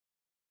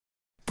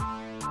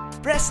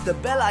Press the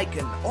bell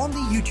icon on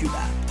the YouTube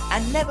app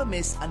and never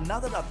miss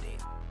another update.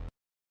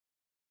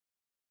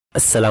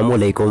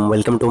 अस्सलामुअलैकुम,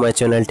 welcome to my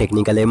channel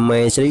technical M.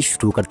 चलिए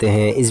शुरू करते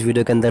हैं। इस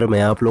video के अंदर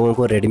मैं आप लोगों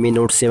को Redmi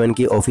Note 7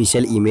 की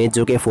ऑफिशियल इमेज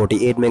जो कि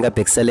 48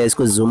 मेगापिक्सल है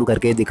इसको जूम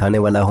करके दिखाने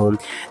वाला हूं,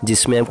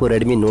 जिसमें आपको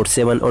Redmi Note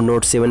 7 और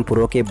Note 7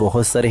 Pro के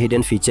बहुत सारे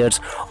हिडन फीचर्स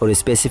और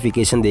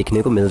स्पेसिफिकेशन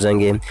देखने को मिल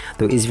जाएंगे।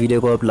 तो इस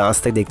वीडियो को आप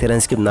लास्ट तक देखते रहें,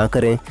 स्किप ना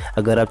करें।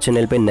 अगर आप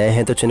चैनल पर नए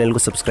हैं तो चैनल को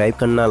सब्सक्राइब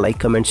करना, लाइक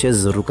कमेंट शेयर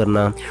ज़रूर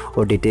करना।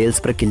 और डिटेल्स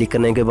पर क्लिक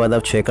करने के बाद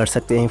आप चेक कर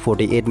सकते हैं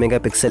 48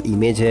 मेगापिक्सल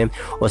इमेज है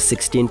और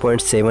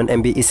 16.7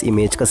 MB इस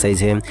इमेज का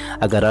साइज़ है।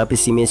 अगर आप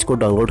इस इमेज को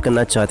डाउनलोड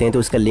करना चाहते हैं तो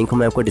उसका लिंक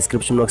मैं आपको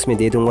डिस्क्रिप्शन बॉक्स में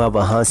दे दूंगा,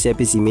 वहां से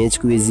आप इस इमेज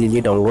को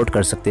इजीली डाउनलोड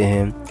कर सकते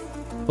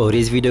हैं। और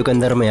इस वीडियो के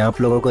अंदर मैं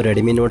आप लोगों को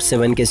Redmi Note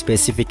 7 के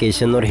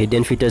स्पेसिफिकेशन और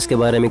हिडन फीचर्स के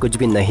बारे में कुछ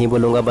भी नहीं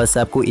बोलूँगा, बस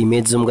आपको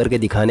इमेज जूम करके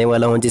दिखाने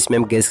वाला हूँ, जिसमें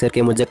आप गेस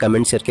करके मुझे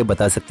कमेंट्स करके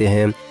बता सकते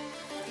हैं।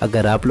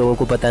 अगर आप लोगों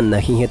को पता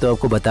नहीं है तो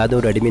आपको बता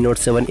दूं Redmi Note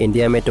 7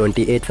 इंडिया में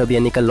 28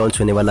 फरवरी का लॉन्च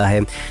होने वाला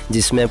है,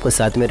 जिसमें आपको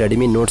साथ में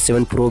Redmi Note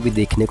 7 Pro भी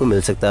देखने को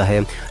मिल सकता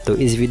है। तो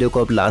इस वीडियो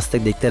को आप लास्ट तक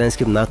देखते रहें,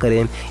 स्किप ना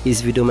करें।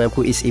 इस वीडियो में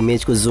आपको इस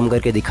इमेज को जूम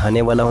करके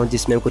दिखाने वाला हूं,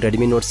 जिसमें आपको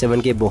Redmi Note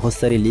 7 के बहुत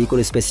सारे लीक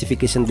और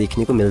स्पेसिफिकेशन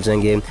देखने को मिल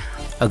जाएंगे।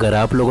 अगर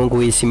आप लोगों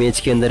को इस इमेज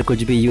के अंदर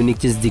कुछ भी यूनिक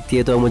चीज़ दिखती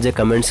है तो आप मुझे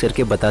कमेंट्स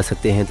करके बता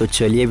सकते हैं। तो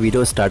चलिए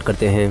वीडियो स्टार्ट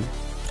करते हैं।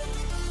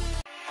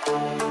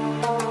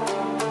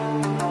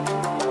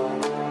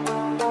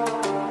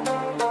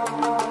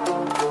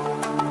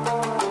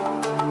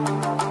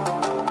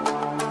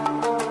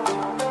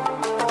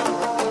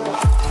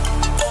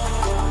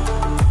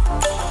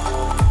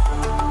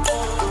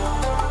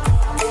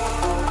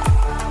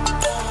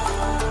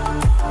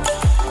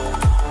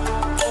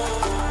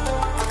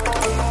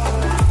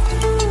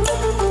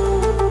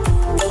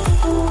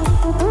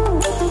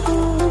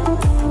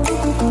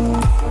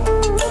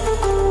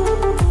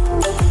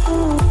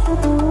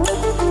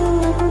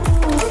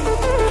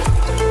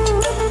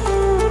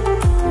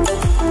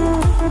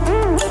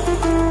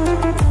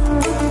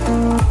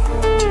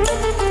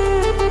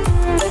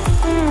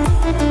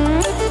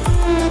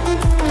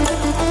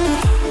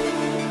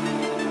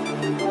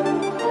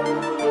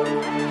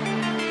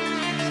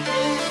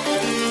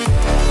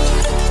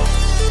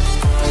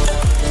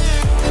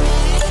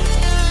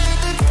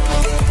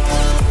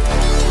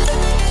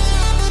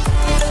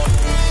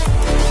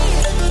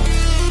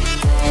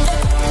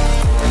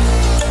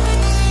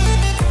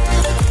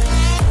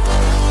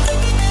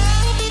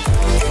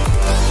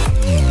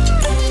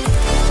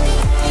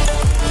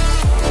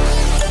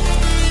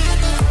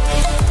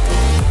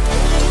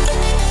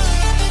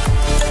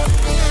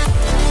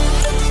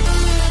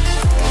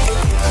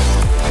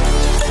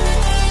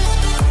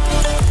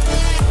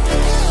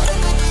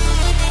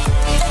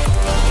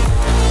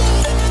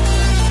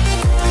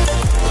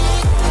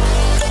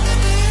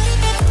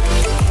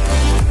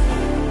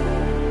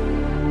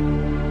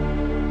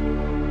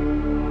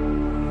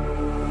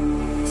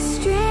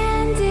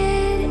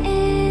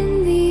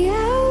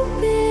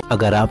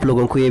 अगर आप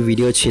लोगों को ये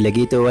वीडियो अच्छी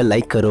लगी तो वह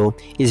लाइक करो।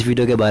 इस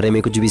वीडियो के बारे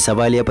में कुछ भी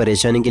सवाल या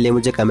परेशानी के लिए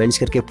मुझे कमेंट्स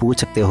करके पूछ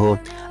सकते हो।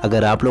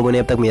 अगर आप लोगों ने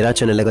अब तक मेरा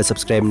चैनल अगर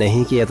सब्सक्राइब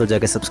नहीं किया तो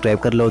जाकर सब्सक्राइब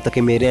कर लो,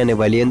 ताकि मेरे आने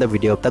वाली अंदर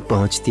वीडियो अब तक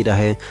पहुंचती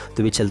रहे।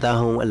 तो भी चलता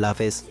हूँ, अल्लाह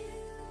हाफ़िज़।